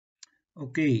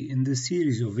Okay, in this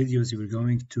series of videos, we're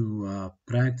going to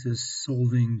practice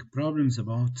solving problems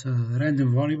about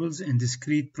random variables and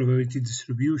discrete probability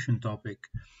distribution topic.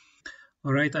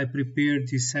 All right, I prepared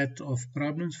this set of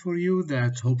problems for you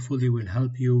that hopefully will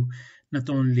help you not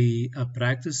only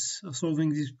practice solving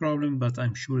this problem, but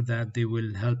I'm sure that they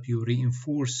will help you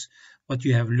reinforce what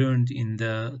you have learned in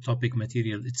the topic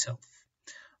material itself.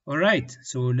 All right,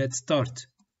 so let's start.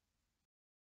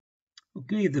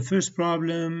 Okay, the first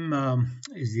problem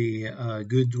is a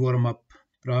good warm-up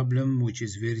problem, which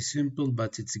is very simple,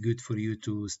 but it's good for you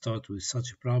to start with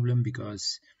such a problem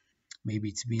because maybe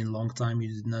it's been a long time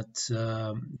you did not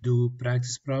do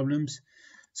practice problems.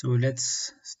 So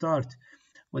let's start.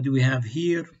 What do we have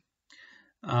here?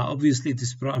 Obviously,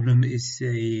 this problem is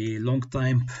a long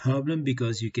time problem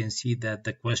because you can see that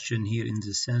the question here in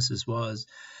the census was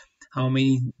how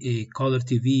many color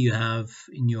TV you have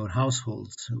in your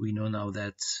household. We know now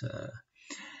that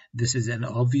this is an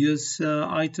obvious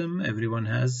item everyone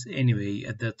has. Anyway,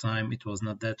 at that time it was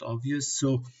not that obvious.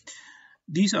 So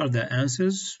these are the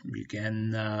answers. You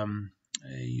can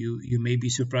you may be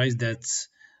surprised that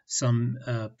some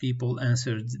people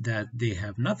answered that they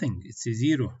have nothing. It's a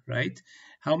zero, right?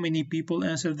 How many people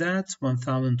answered that?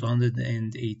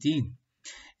 1,218.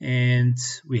 And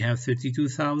we have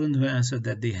 32,000 who answered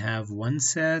that they have one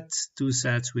set, two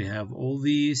sets, we have all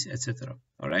these, etc.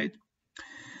 All right.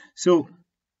 So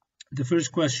the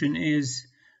first question is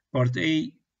part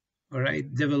A. All right.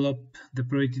 Develop the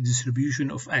probability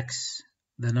distribution of X,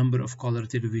 the number of color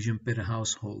television per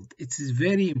household. It is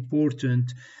very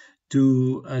important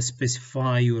to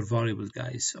specify your variable,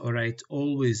 guys. All right.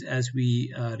 Always, as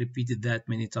we repeated that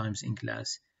many times in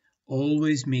class,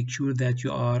 always make sure that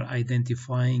you are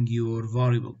identifying your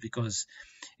variable because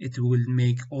it will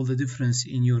make all the difference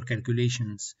in your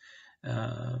calculations,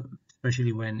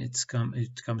 especially when it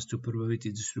comes to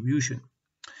probability distribution.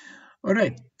 All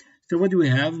right, so what do we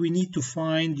have? We need to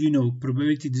find,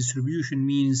 probability distribution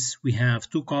means we have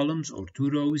two columns or two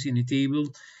rows in a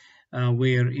table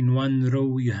where in one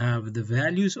row you have the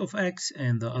values of X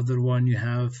and the other one you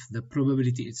have the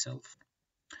probability itself.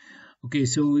 Okay,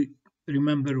 so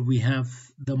remember, we have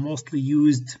the mostly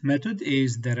used method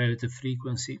is the relative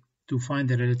frequency. To find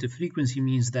the relative frequency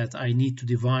means that I need to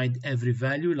divide every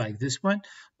value like this one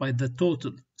by the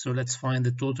total. So let's find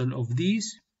the total of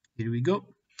these. Here we go.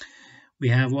 We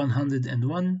have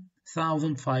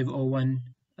 101,501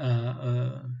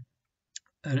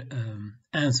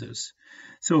 answers.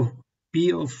 So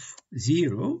P of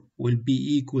 0 will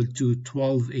be equal to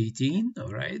 1218, all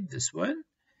right, this one,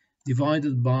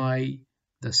 divided by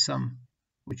the sum,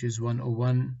 which is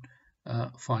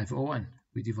 101,501.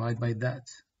 We divide by that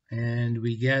and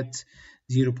we get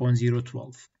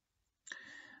 0.012.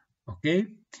 Okay,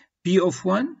 P of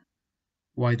 1,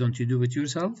 why don't you do it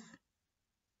yourself?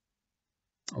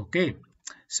 Okay,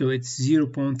 so it's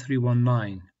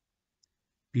 0.319.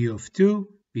 P of 2,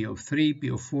 P of 3, P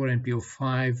of 4, and P of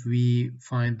 5, we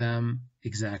find them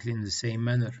exactly in the same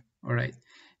manner. All right.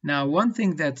 Now, one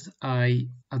thing that I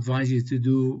advise you to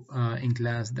do in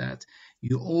class, that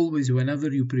you always, whenever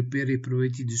you prepare a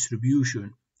probability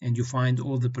distribution and you find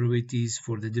all the probabilities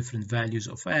for the different values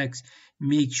of X,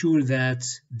 make sure that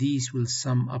these will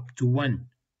sum up to 1.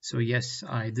 So yes,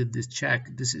 I did this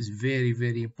check. This is very,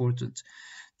 very important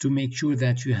to make sure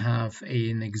that you have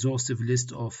an exhaustive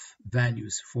list of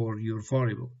values for your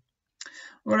variable.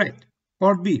 All right,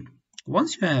 part B.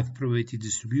 Once you have probability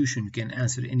distribution, you can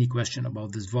answer any question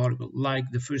about this variable,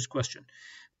 like the first question,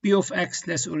 P of X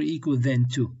less or equal than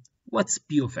 2. What's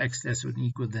P of X less or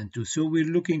equal than 2? So we're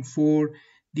looking for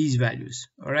these values,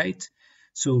 all right?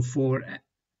 So for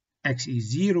X is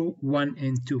 0, 1,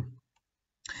 and 2.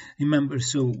 Remember,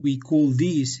 so we call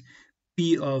these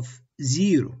P of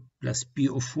 0 plus P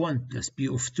of 1 plus P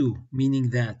of 2,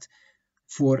 meaning that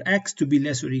for X to be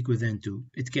less or equal than 2,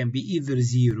 it can be either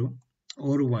 0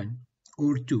 or 1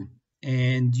 or 2.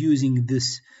 And using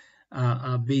this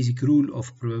basic rule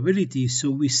of probability, so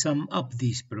we sum up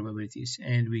these probabilities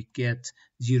and we get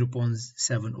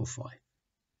 0.705.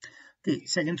 Okay,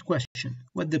 second question.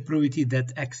 What the probability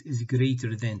that X is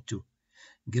greater than 2?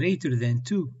 Greater than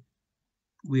 2,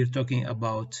 we're talking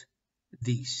about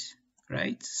these,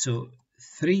 right? So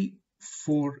 3,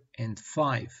 4, and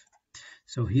 5.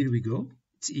 So here we go.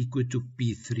 It's equal to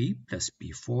P3 plus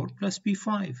P4 plus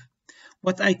P5.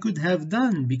 What I could have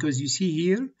done, because you see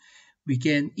here, we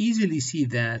can easily see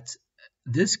that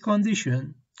this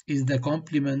condition is the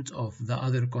complement of the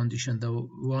other condition, the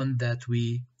one that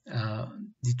we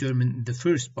determined in the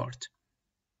first part.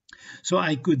 So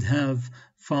I could have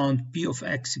found P of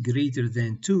X greater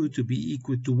than 2 to be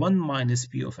equal to 1 minus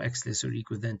P of X less or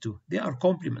equal than 2. They are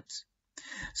complements.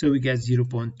 So we get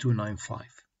 0.295.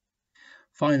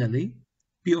 Finally,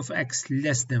 P of x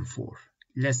less than 4.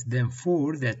 Less than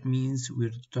 4, that means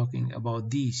we're talking about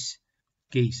these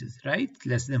cases, right?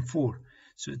 Less than 4.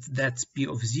 So that's P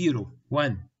of 0,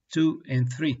 1, 2,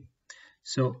 and 3.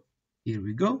 So here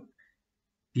we go.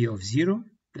 P of 0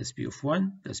 plus P of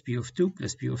 1 plus P of 2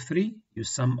 plus P of 3. You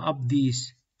sum up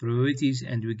these probabilities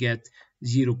and we get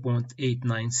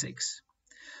 0.896.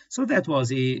 So that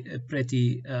was a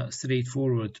pretty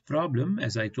straightforward problem.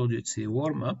 As I told you, it's a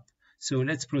warm-up. So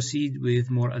let's proceed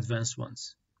with more advanced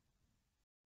ones.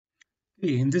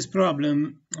 Okay, in this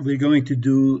problem, we're going to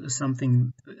do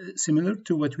something similar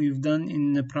to what we've done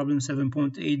in problem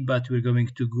 7.8, but we're going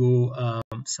to go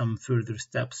some further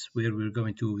steps where we're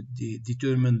going to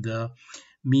determine the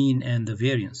mean and the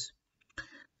variance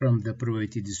from the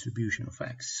probability distribution of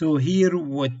x. So here,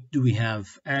 what do we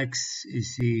have? X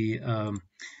is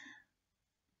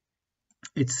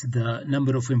it's the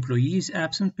number of employees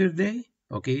absent per day.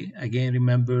 Okay, again,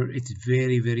 remember, it's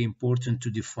very, very important to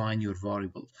define your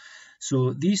variable.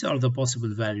 So these are the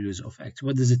possible values of x.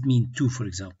 What does it mean? 2, for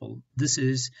example. This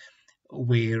is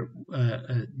where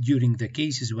during the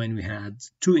cases when we had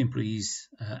 2 employees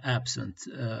absent,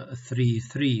 3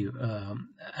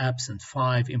 absent,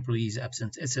 5 employees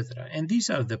absent, etc. And these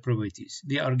are the probabilities.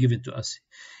 They are given to us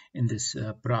in this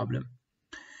problem.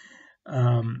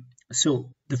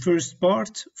 So the first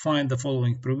part, find the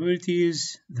following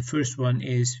probabilities. The first one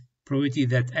is probability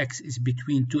that x is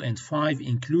between 2 and 5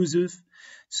 inclusive.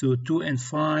 So 2 and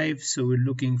 5, so we're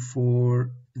looking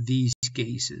for these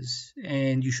cases.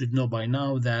 And you should know by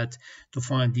now that to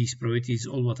find these probabilities,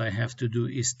 all what I have to do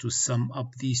is to sum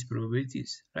up these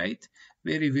probabilities, right?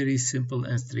 Very, very simple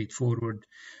and straightforward.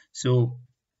 So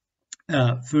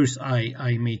first,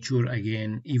 I made sure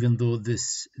again, even though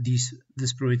this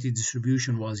probability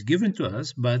distribution was given to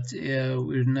us, but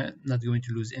we're not going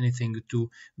to lose anything to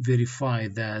verify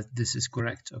that this is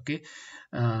correct. Okay,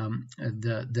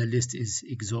 the list is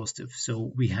exhaustive,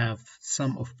 so we have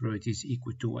sum of probabilities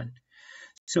equal to 1.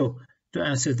 So to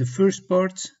answer the first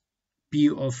part, P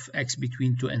of x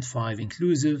between 2 and 5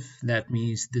 inclusive, that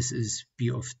means this is P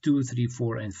of 2, 3,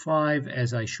 4, and 5,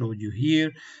 as I showed you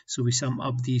here. So we sum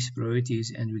up these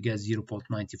probabilities and we get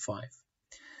 0.95.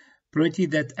 Probability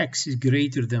that x is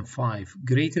greater than 5,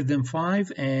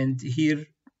 and here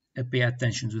pay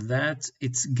attention to that.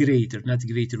 It's greater, not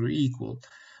greater or equal.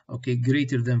 Okay,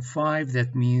 greater than 5,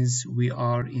 that means we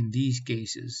are in these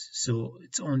cases. So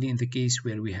it's only in the case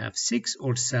where we have 6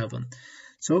 or 7.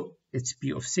 So it's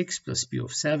P of 6 plus P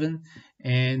of 7,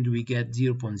 and we get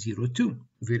 0.02,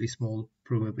 very small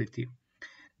probability.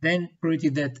 Then probability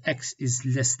that x is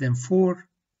less than 4,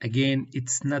 again,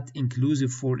 it's not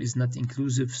inclusive, 4 is not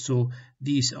inclusive, so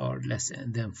these are less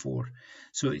than 4.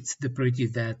 So it's the probability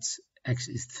that x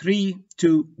is 3,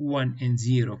 2, 1, and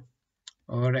 0.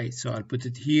 All right, so I'll put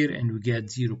it here, and we get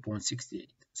 0.68.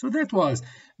 So that was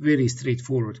very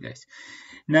straightforward, guys.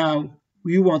 Now,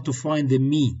 we want to find the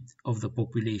mean of the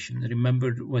population.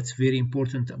 Remember, what's very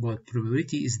important about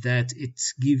probability is that it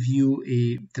gives you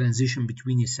a transition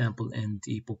between a sample and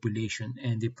a population,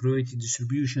 and the probability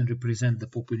distribution represents the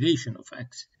population of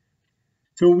x.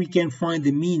 So we can find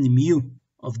the mean mu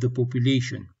of the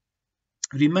population.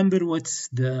 Remember what's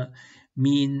the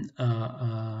mean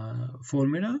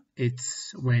formula?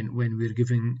 It's when we're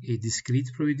giving a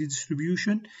discrete probability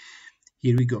distribution.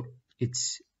 Here we go.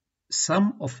 It's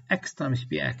sum of x times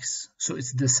px. So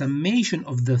it's the summation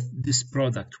of this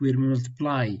product. We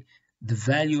multiply the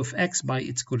value of x by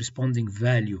its corresponding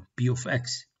value, p of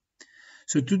x.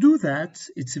 So to do that,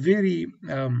 it's very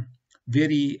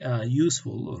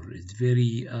useful, or it's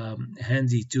very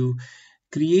handy to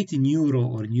create a new row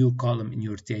or new column in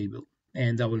your table,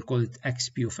 and I will call it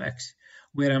xp of x,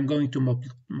 where I'm going to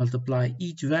multiply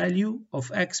each value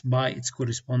of x by its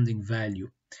corresponding value.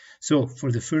 So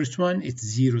for the first one, it's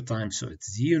 0 times, so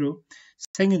it's 0.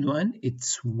 Second one,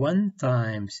 it's 1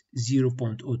 times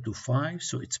 0.025,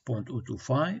 so it's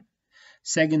 0.025.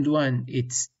 Second one,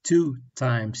 it's 2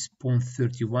 times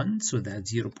 0.31, so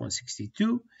that's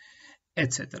 0.62,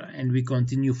 etc. And we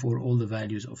continue for all the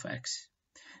values of x.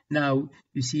 Now,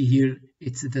 you see here,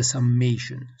 it's the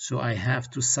summation. So I have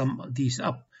to sum these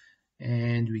up,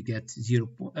 and we get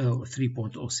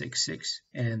 3.066,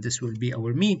 and this will be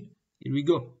our mean. Here we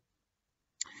go.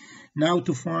 Now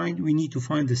we need to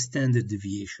find the standard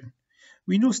deviation.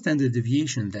 We know standard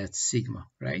deviation, that's sigma,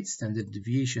 right? Standard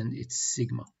deviation, it's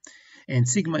sigma. And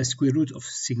sigma is square root of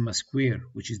sigma square,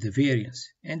 which is the variance.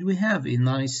 And we have a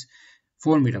nice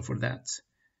formula for that.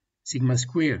 Sigma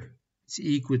square is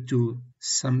equal to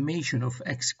summation of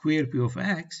x squared p of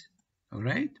x, all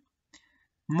right,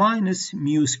 minus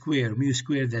mu square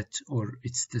that, or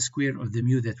it's the square of the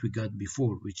mu that we got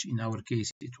before, which in our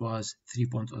case it was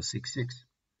 3.066.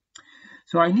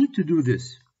 So I need to do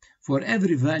this. For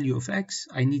every value of x,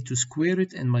 I need to square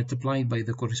it and multiply it by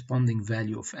the corresponding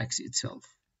value of x itself.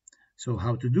 So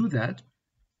how to do that?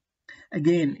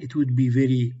 Again, it would be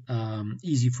very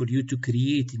easy for you to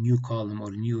create a new column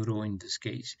or new row in this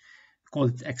case. Call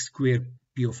it x squared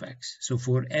p of x. So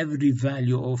for every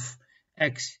value of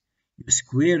x, you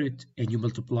square it and you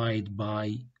multiply it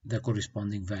by the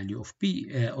corresponding value of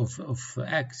p of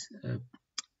x,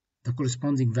 the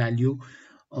corresponding value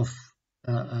of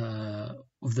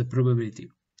the probability.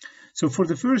 So for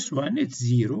the first one, it's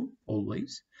 0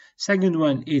 always. Second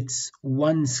one, it's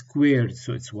 1 squared,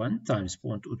 so it's 1 times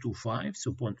 0.025,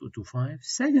 so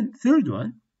 0.025. Third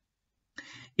one,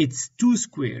 it's 2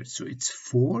 squared, so it's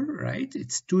 4, right?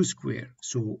 It's 2 squared,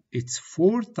 so it's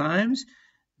 4 times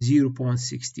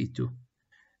 0.62,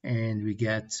 and we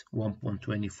get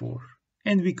 1.24.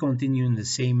 And we continue in the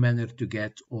same manner to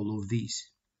get all of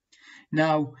these.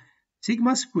 Now,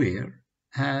 sigma square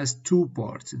has two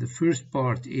parts. The first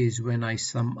part is when I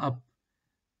sum up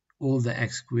all the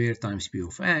x squared times p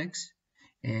of x,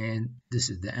 and this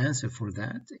is the answer for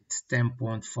that. It's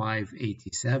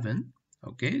 10.587.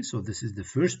 Okay, so this is the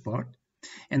first part,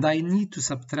 and I need to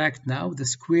subtract now the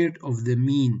square of the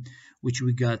mean, which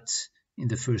we got in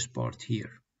the first part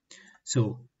here.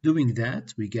 So doing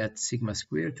that, we get sigma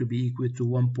squared to be equal to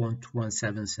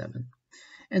 1.177.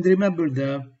 And remember,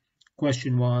 the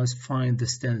question was find the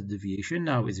standard deviation.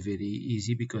 Now it's very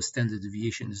easy because standard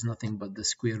deviation is nothing but the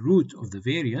square root of the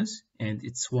variance, and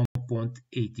it's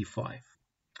 1.85.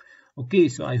 Okay,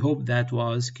 so I hope that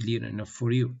was clear enough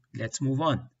for you. Let's move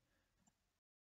on.